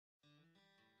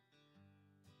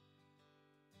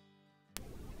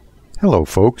Hello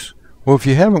folks. Well, if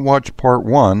you haven't watched part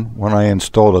 1 when I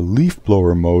installed a leaf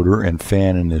blower motor and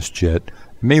fan in this jet,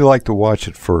 you may like to watch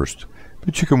it first,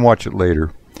 but you can watch it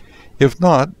later. If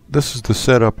not, this is the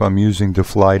setup I'm using to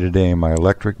fly today in my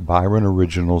electric Byron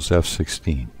Originals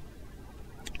F-16.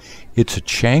 It's a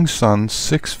Changesun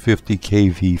 650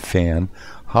 kV fan,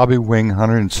 Hobbywing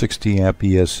 160 amp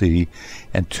ESC,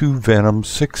 and 2 Venom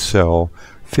 6-cell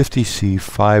 50C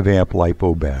 5 amp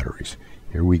LiPo batteries.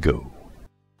 Here we go.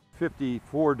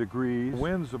 54 degrees,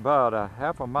 wind's about a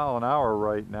half a mile an hour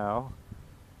right now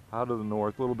out of the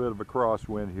north, a little bit of a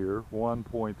crosswind here,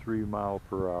 1.3 mile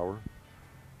per hour.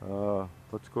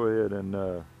 Let's go ahead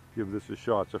and give this a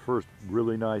shot. It's the first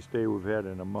really nice day we've had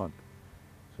in a month,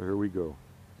 so here we go.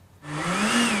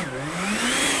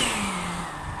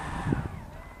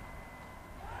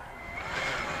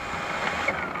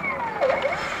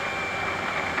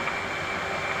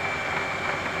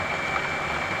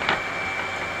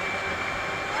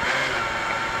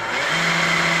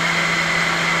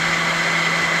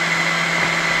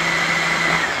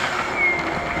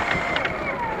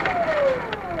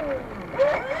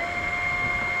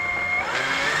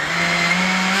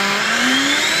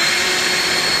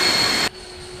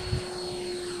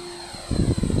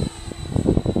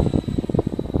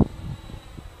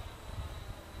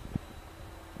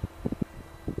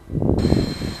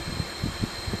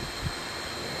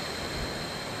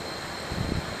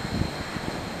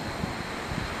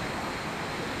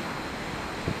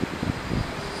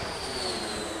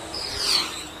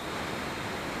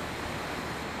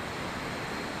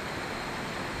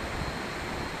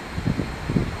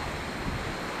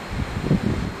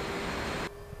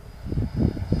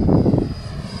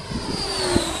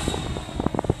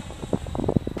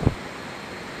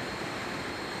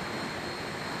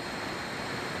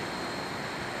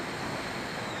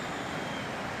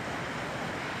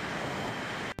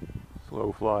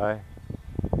 Slow fly.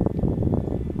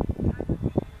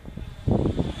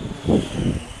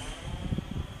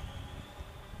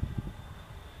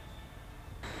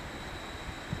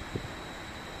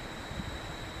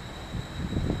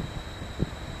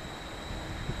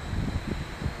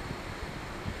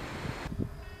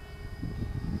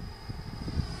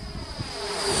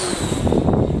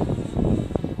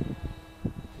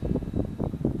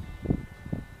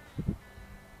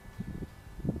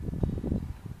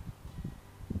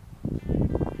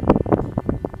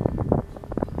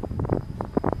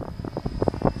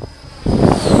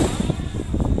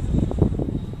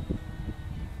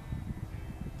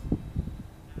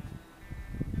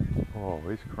 Oh,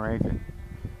 he's cranking.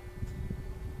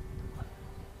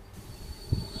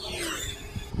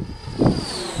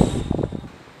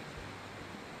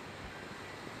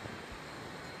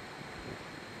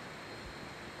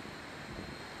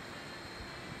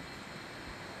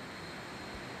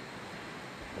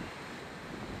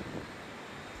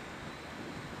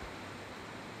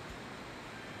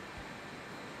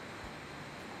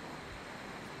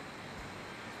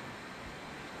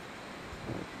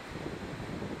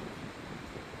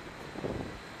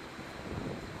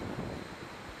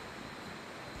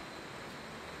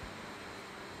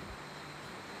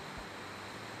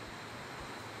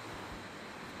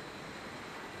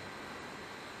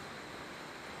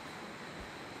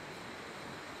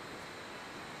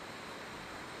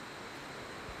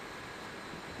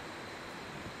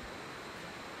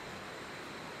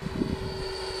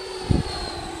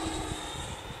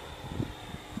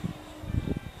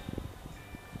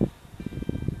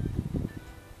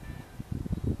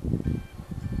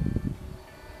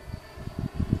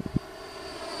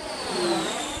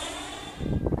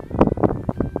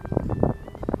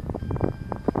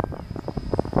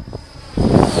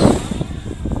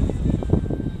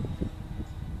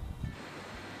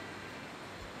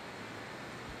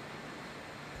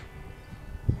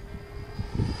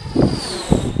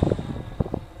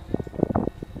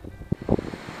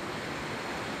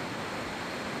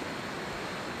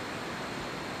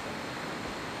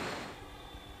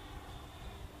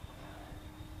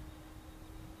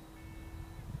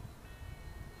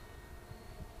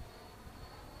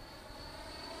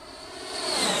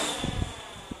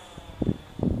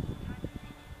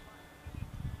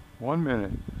 One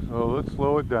minute, so let's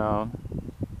slow it down.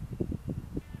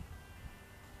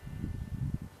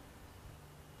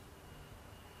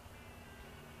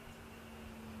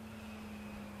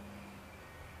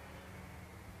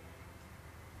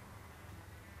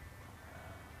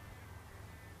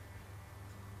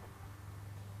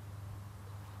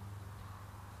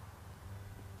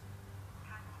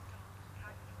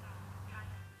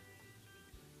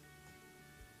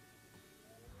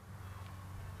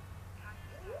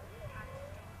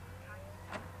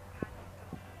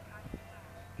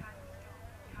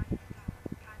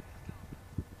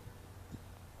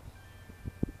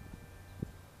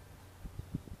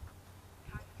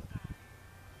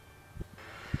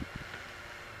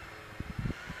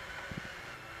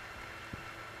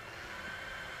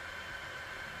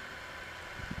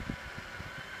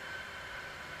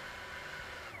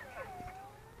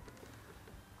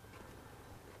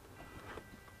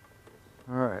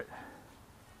 Alright.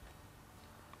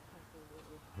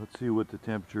 Let's see what the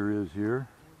temperature is here.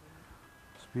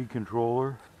 Speed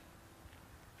controller,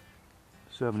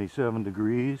 77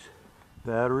 degrees.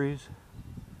 Batteries,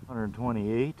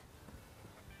 128.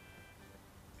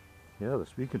 Yeah, the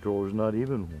speed controller is not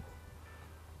even.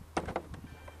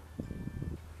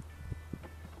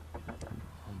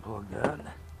 Unplug that.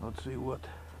 Let's see what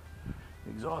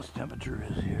exhaust temperature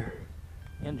is here.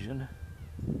 Engine.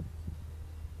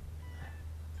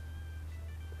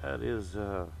 That is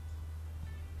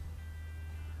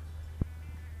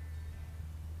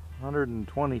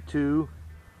 122.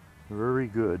 Very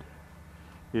good.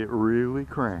 It really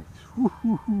cranks.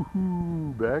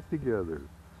 Woo-hoo-hoo-hoo. Back together.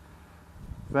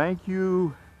 Thank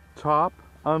you, top_RC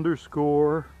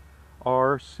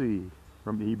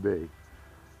from eBay.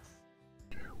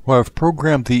 Well, I've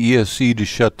programmed the ESC to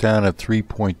shut down at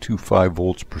 3.25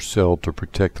 volts per cell to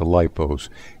protect the LiPos,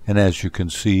 and as you can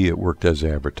see, it worked as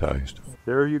advertised.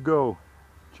 There you go,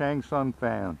 Changesun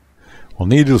fan. Well,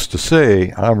 needless to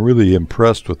say, I'm really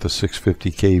impressed with the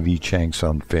 650 kV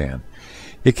Changesun fan.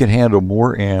 It can handle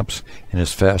more amps and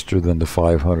is faster than the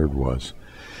 500 was.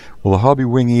 Well, the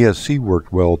Hobbywing ESC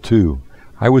worked well too.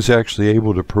 I was actually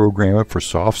able to program it for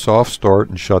soft start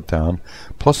and shutdown,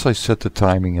 plus I set the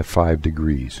timing at 5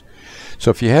 degrees.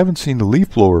 So if you haven't seen the leaf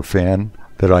blower fan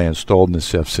that I installed in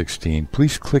this F-16,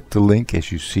 please click the link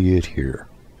as you see it here.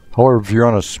 However, if you're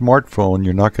on a smartphone,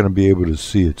 you're not going to be able to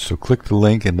see it, so click the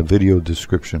link in the video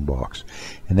description box.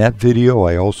 In that video,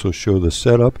 I also show the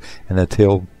setup and the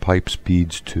tailpipe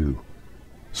speeds too.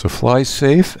 So fly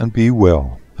safe and be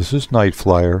well. This is Night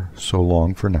Flyer. So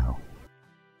long for now.